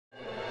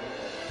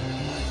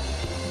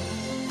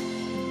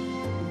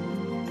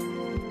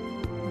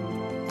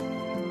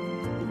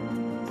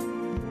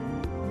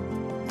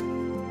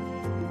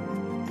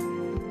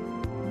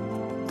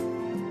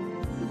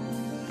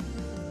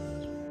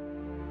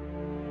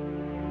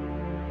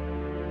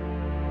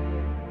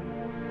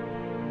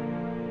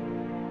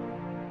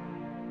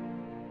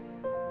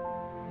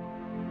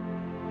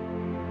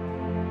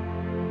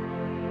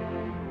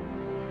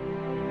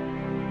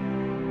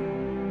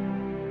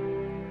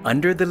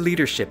Under the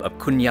leadership of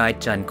Kunyai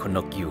Jan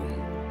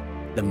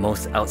Konokyum, the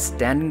most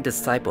outstanding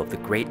disciple of the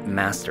great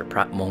master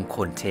Prat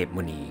Mongkon Tep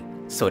Muni,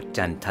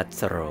 Sotjan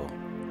Tatsaro,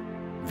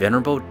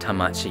 Venerable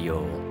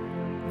Tamachayo,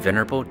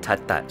 Venerable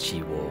Tatat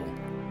Chiwo,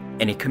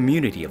 and a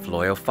community of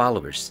loyal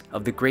followers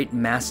of the great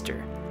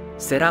master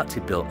set out to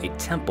build a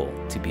temple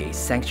to be a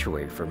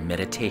sanctuary for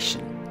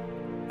meditation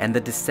and the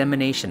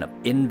dissemination of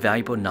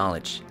invaluable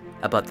knowledge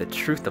about the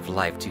truth of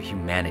life to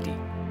humanity.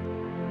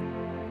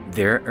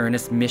 Their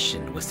earnest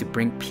mission was to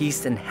bring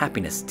peace and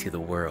happiness to the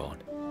world.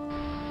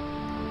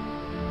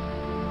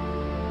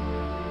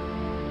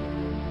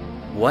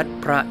 Wat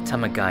Phra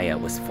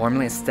Dhammakaya was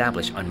formally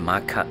established on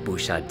Magha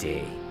Busha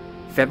Day,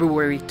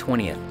 February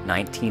 20th,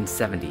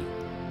 1970,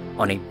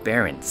 on a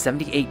barren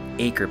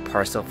 78-acre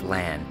parcel of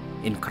land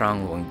in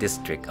Kranglong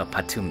district of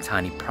Pathum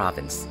Thani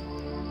province,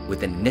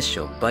 with an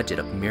initial budget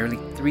of merely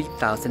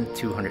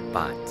 3,200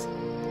 baht,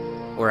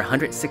 or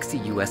 $160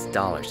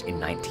 in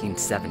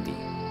 1970.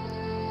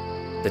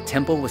 The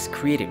temple was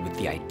created with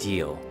the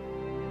ideal: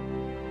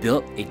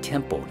 build a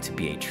temple to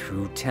be a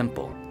true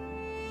temple,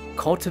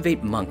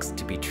 cultivate monks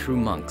to be true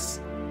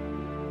monks,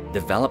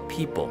 develop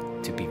people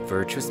to be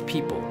virtuous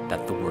people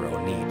that the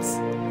world needs.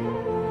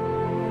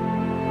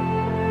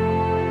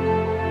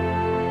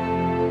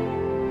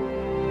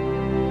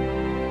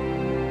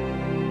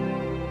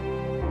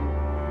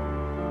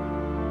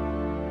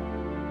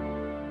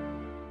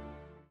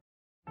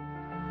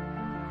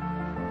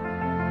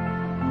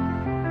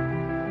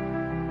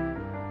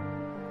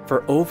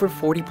 For over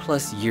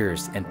 40+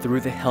 years and through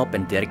the help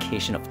and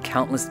dedication of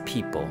countless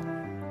people,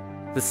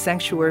 the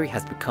sanctuary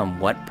has become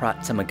Wat Phra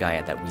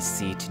Dhammakaya that we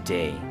see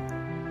today.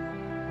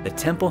 The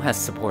temple has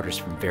supporters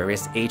from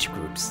various age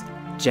groups,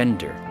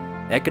 gender,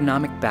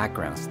 economic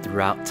backgrounds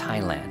throughout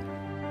Thailand,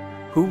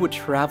 who would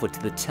travel to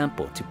the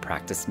temple to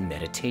practice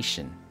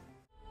meditation.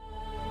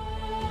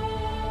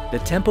 The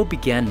temple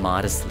began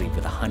modestly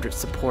with 100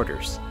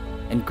 supporters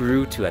and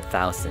grew to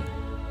 1,000,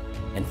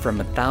 and from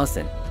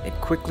 1,000, it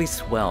quickly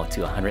swelled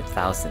to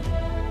 100,000.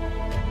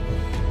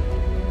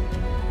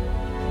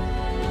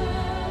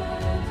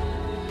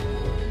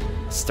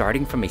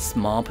 Starting from a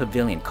small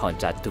pavilion called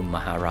Jatu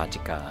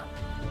Maharajika,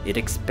 it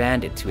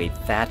expanded to a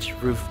thatched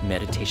roof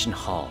meditation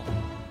hall,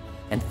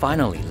 and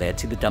finally led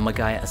to the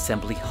Dhammakaya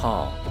Assembly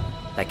Hall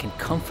that can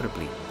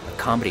comfortably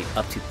accommodate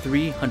up to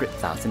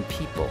 300,000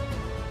 people.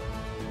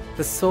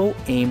 The sole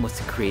aim was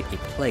to create a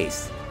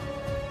place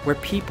where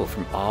people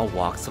from all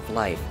walks of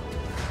life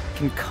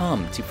can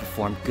come to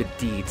perform good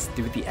deeds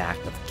through the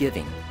act of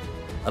giving,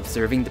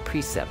 observing the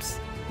precepts,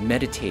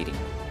 meditating,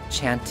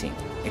 chanting,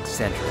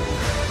 etc.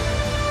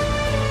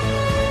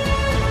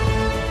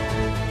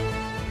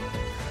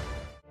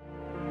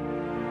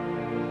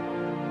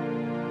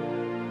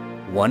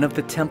 One of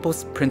the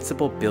temple's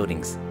principal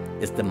buildings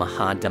is the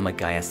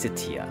Mahadhammakaya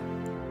Sitya,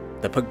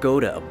 the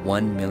pagoda of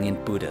 1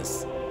 million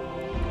Buddhas.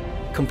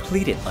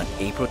 Completed on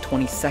April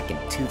 22,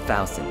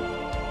 2000,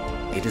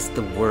 it is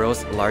the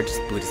world's largest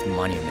Buddhist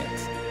monument,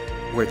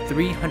 where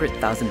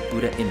 300,000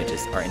 Buddha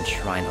images are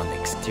enshrined on the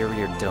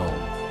exterior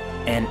dome,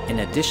 and an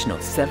additional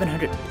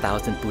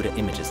 700,000 Buddha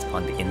images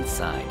on the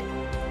inside.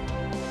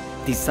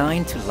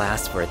 Designed to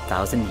last for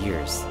 1,000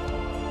 years,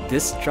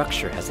 this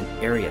structure has an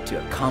area to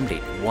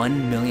accommodate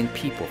 1 million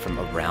people from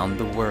around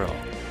the world,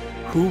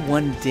 who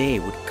one day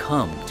would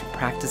come to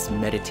practice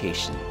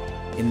meditation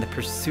in the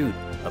pursuit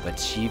of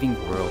achieving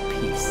world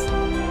peace.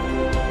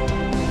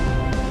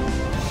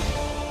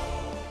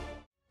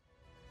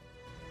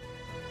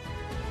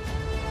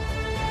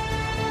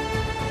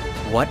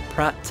 Wat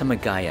Phra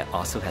Dhammakaya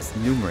also has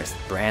numerous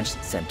branch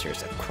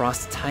centers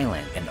across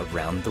Thailand and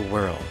around the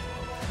world,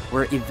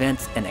 where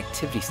events and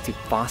activities to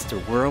foster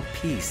world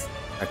peace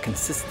are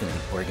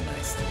consistently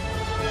organized.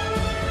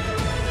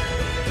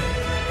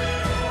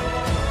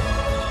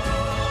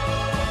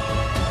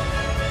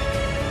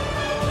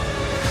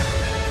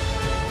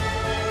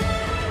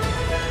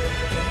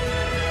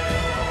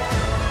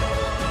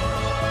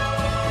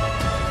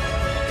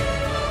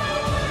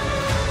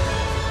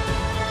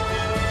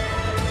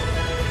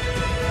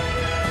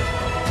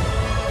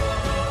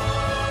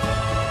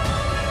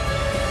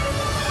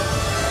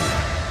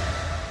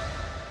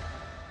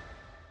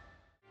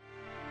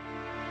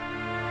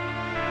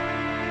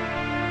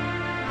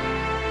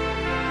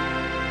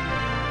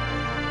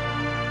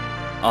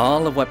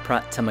 All of Wat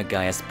Phra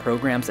Dhammakaya's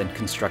programs and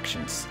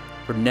constructions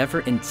were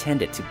never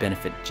intended to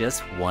benefit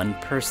just one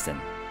person,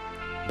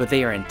 but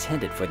they are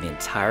intended for the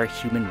entire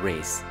human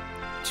race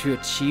to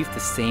achieve the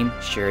same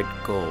shared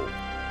goal,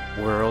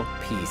 world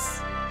peace.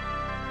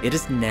 It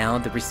is now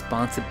the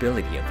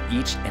responsibility of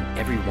each and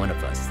every one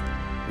of us,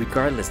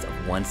 regardless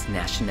of one's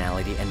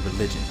nationality and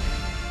religion,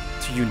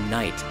 to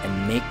unite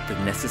and make the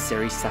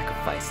necessary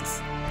sacrifices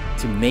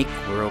to make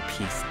world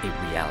peace a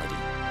reality.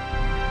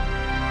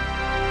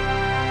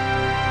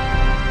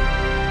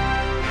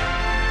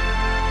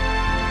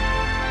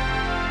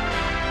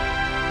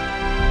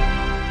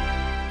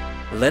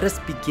 Let us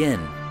begin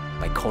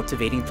by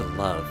cultivating the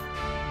love,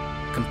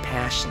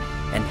 compassion,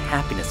 and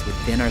happiness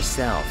within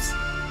ourselves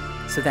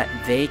so that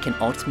they can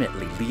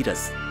ultimately lead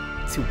us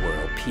to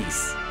world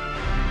peace.